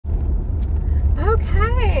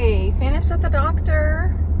finished at the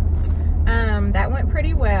doctor. That went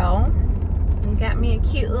pretty well. And got me a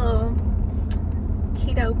cute little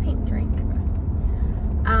keto pink drink.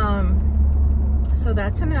 So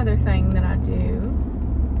that's another thing that I do.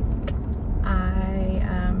 I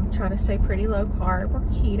try to stay pretty low carb or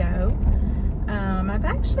keto. I've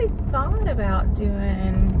actually thought about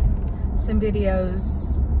doing some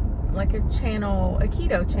videos, like a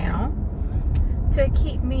keto channel, to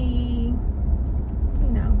keep me,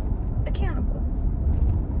 you know, accountable.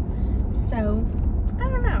 So, I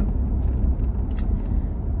don't know.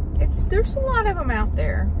 There's a lot of them out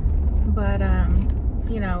there, but,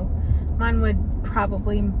 you know, mine would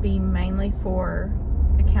probably be mainly for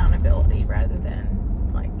accountability rather than,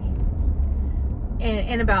 like,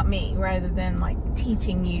 and about me rather than, like,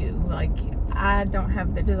 teaching you. Like, I don't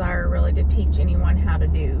have the desire really to teach anyone how to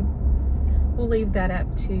do. We'll leave that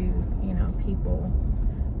up to, you know, people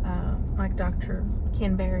like Dr.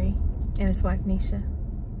 Ken Berry and his wife Nisha,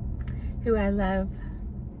 who I love.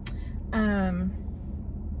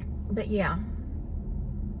 But yeah,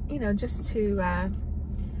 you know, just to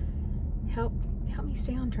help me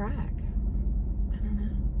stay on track. I don't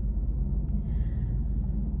know.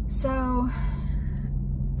 So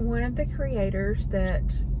one of the creators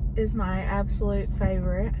that is my absolute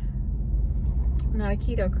favorite, not a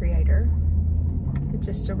keto creator, but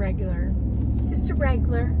just a regular,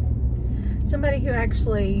 somebody who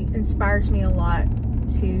actually inspires me a lot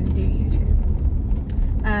to do YouTube.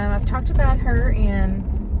 I've talked about her in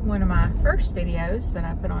one of my first videos that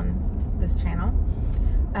I put on this channel.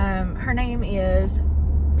 Her name is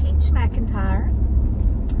Peach McIntyre,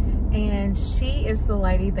 and she is the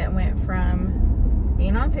lady that went from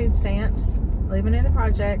being on food stamps, living in the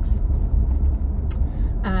projects,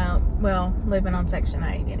 well, living on Section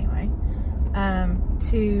 8 anyway,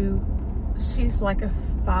 to, she's like a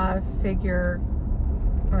 5-figure,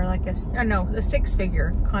 or like a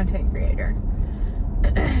 6-figure content creator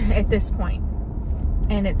at this point.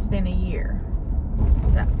 And it's been a year.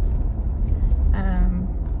 So,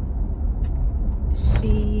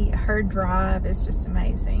 her drive is just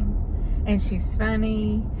amazing. And she's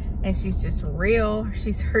funny, and she's just real.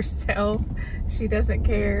 She's herself. She doesn't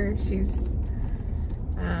care. She's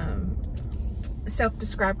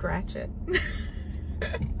self-described ratchet.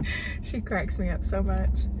 She cracks me up so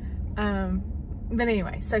much. But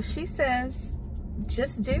anyway, so she says,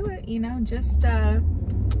 just do it, you know, just,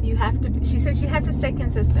 you have to, she says you have to stay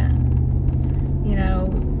consistent, you know,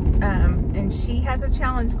 and she has a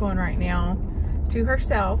challenge going right now to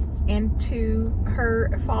herself and to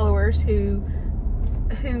her followers who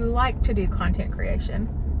like to do content creation,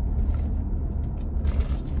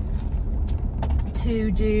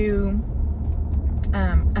 to do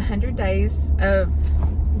 100 days of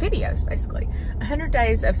videos, basically 100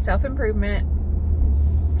 days of self-improvement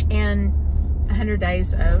and 100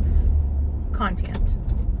 days of content.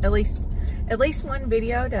 At least one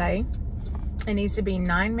video a day. It needs to be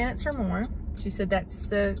 9 minutes or more. She said that's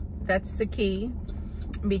the key,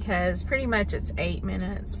 because pretty much it's 8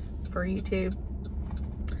 minutes for YouTube.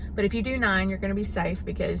 But if you do 9, you're going to be safe,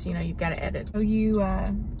 because, you know, you've got to edit. So you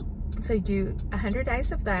do 100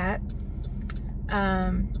 days of that,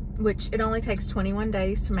 which it only takes 21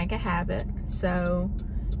 days to make a habit. So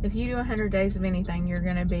if you do 100 days of anything,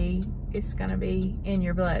 it's going to be in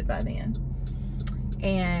your blood by then.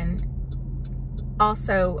 And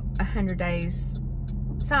also 100 days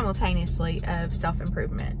simultaneously of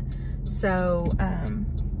self-improvement. So,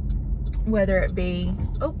 whether it be,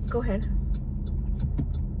 oh, go ahead.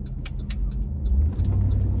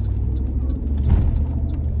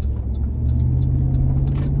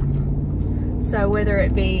 So whether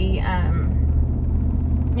it be,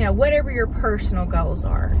 you know, whatever your personal goals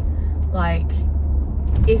are, like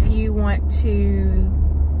if you want to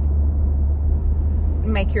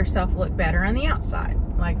make yourself look better on the outside,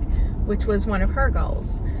 like, which was one of her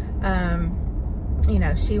goals. You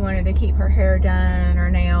know, she wanted to keep her hair done,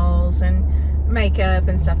 her nails and makeup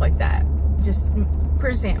and stuff like that. Just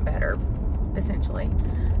present better, essentially.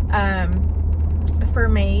 For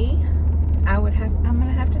me, I'm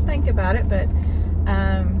gonna have to think about it, but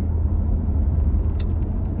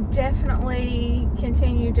definitely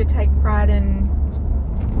continue to take pride in,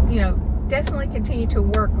 you know, definitely continue to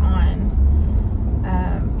work on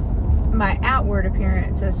my outward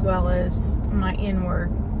appearance as well as my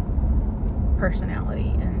inward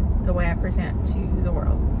personality and the way I present to the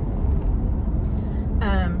world.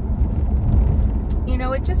 You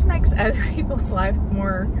know, it just makes other people's life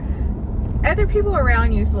more, other people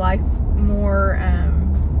around you's life more,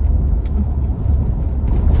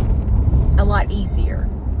 a lot easier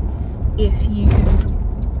if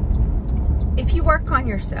you work on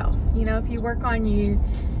yourself, you know, if you work on you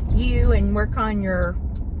and work on your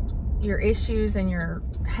issues and your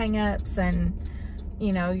hang-ups and,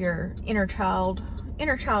 you know, your inner child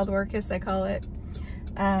work, as they call it,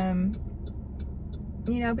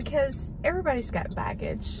 you know, because everybody's got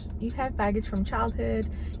baggage. You have baggage from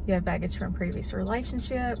childhood, you have baggage from previous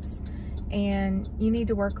relationships, and you need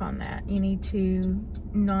to work on that. You need to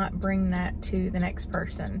not bring that to the next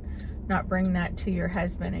person, not bring that to your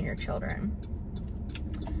husband and your children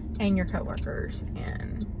and your coworkers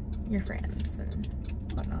and your friends and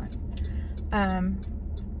whatnot.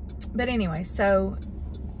 But anyway, so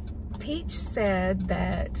Peach said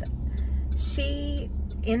that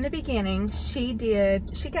in the beginning, she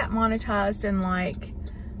got monetized in, like,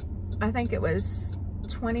 I think it was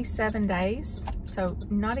 27 days, so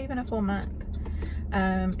not even a full month.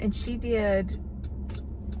 And she did,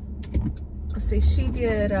 let's see, she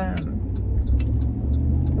did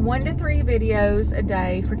 1 to 3 videos a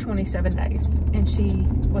day for 27 days, and she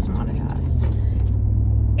was monetized.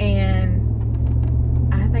 And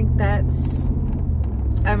I think that's,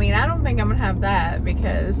 I mean, I don't think I'm gonna have that,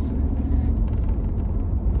 because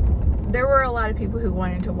there were a lot of people who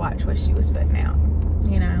wanted to watch what she was putting out,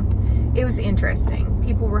 you know. It was interesting.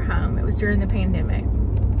 People were home. It was during the pandemic.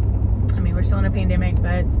 I mean, we're still in a pandemic,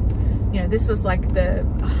 but, you know, this was like the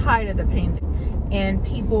height of the pandemic. And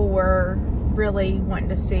people were really wanting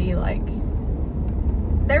to see, like,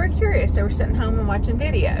 they were curious. They were sitting home and watching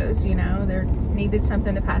videos, you know. They needed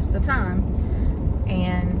something to pass the time.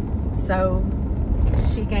 And so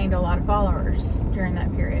she gained a lot of followers during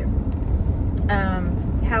that period.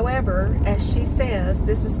 However, as she says,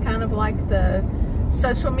 this is kind of like the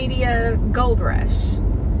social media gold rush.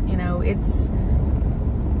 You know,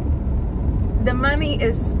 the money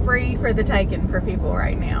is free for the taking for people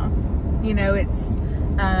right now. You know, it's,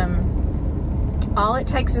 all it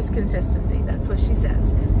takes is consistency. That's what she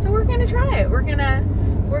says. So we're going to try it. We're going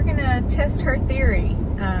to test her theory,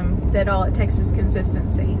 that all it takes is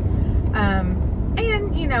consistency.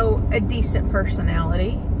 And, you know, a decent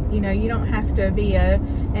personality. You know, you don't have to be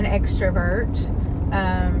an extrovert.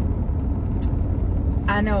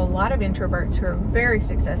 I know a lot of introverts who are very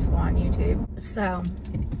successful on YouTube. So,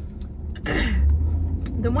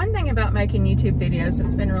 the one thing about making YouTube videos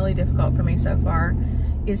that's been really difficult for me so far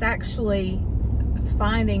is actually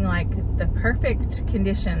finding, like, the perfect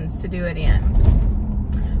conditions to do it in.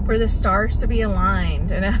 For the stars to be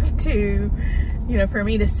aligned enough to, you know, for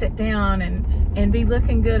me to sit down and be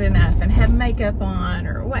looking good enough and have makeup on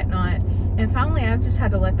or whatnot. And finally, I've just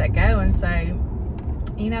had to let that go and say,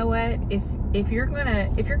 you know what, if you're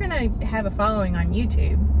gonna have a following on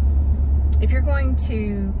YouTube, if you're going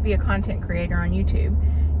to be a content creator on YouTube,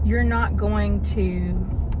 you're not going to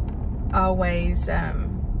always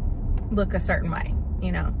look a certain way.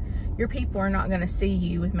 You know, your people are not going to see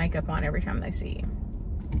you with makeup on every time they see you.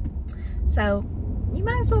 So you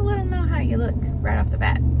might as well let them know how you look right off the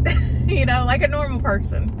bat. You know, like a normal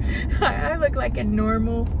person. I look like a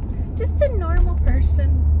normal, just a normal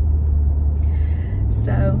person.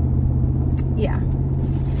 So, yeah.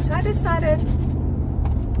 So I decided,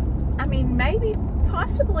 I mean, maybe,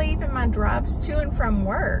 possibly even my drives to and from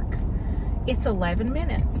work, it's 11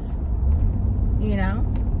 minutes. You know?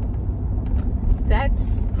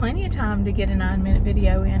 That's plenty of time to get a 9-minute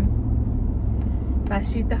video in. If I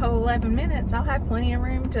shoot the whole 11 minutes, I'll have plenty of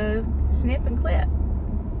room to snip and clip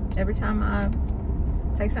every time I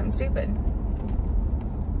say something stupid.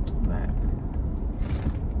 But,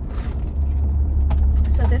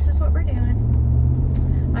 so this is what we're doing.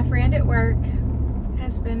 My friend at work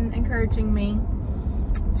has been encouraging me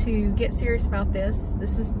to get serious about this.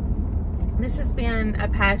 This has been a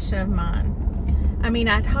passion of mine. I mean,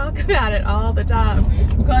 I talk about it all the time.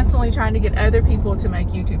 I'm constantly trying to get other people to make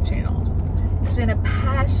YouTube channels. It's been a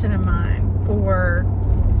passion of mine for,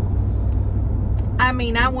 I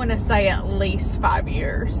mean, I want to say at least 5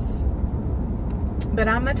 years. But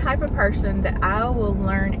I'm the type of person that I will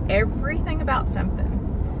learn everything about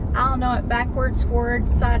something. I'll know it backwards,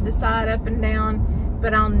 forwards, side to side, up and down,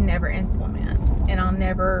 but I'll never implement. And I'll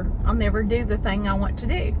never do the thing I want to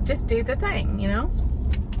do. Just do the thing, you know?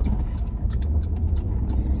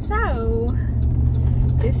 So,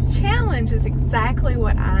 this challenge is exactly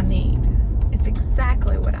what I need. It's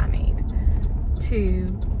exactly what I need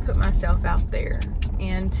to put myself out there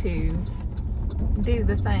and to do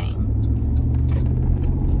the thing.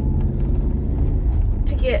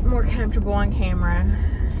 To get more comfortable on camera.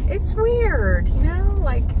 It's weird, you know?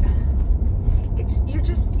 Like, you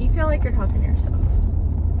feel like you're talking to yourself.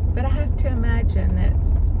 But I have to imagine that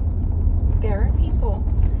there are people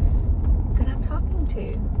that I'm talking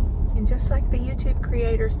to. And just like the YouTube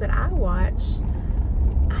creators that I watch,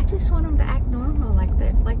 I just want them to act normal,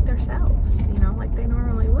 like themselves, you know, like they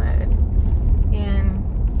normally would. And,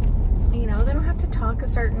 you know, they don't have to talk a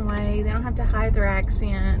certain way. They don't have to hide their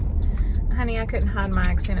accent. Honey, I couldn't hide my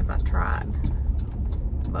accent if I tried.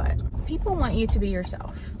 But people want you to be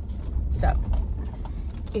yourself. So,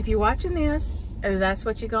 if you're watching this, that's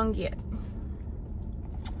what you're gonna get.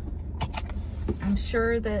 I'm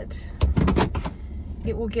sure that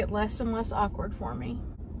it will get less and less awkward for me,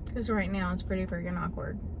 because right now it's pretty freaking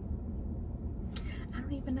awkward. I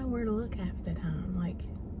don't even know where to look half the time. Like,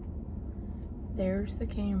 there's the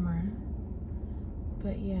camera,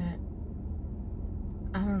 but yet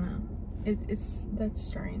I don't know. That's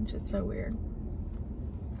strange. It's so weird.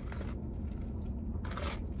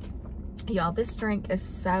 Y'all, this drink is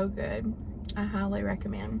so good. I highly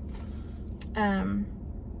recommend.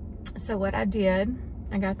 So what I did,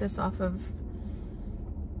 I got this off of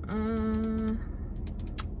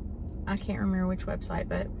I can't remember which website,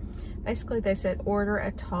 but basically they said order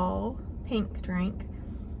a tall pink drink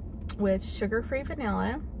with sugar-free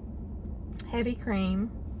vanilla, heavy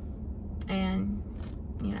cream, and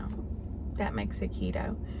you know, that makes it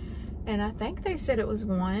keto. And I think they said it was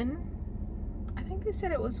one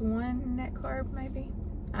net carb, maybe.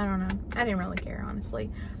 I don't know. I didn't really care, honestly.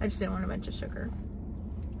 I just didn't want a bunch of sugar.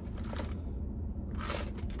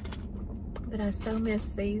 But I so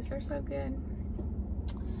miss these. They're so good.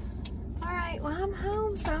 All right, well, I'm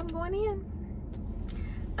home, so I'm going in.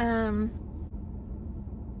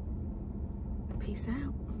 Peace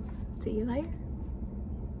out. See you later.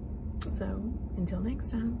 So, until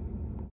next time.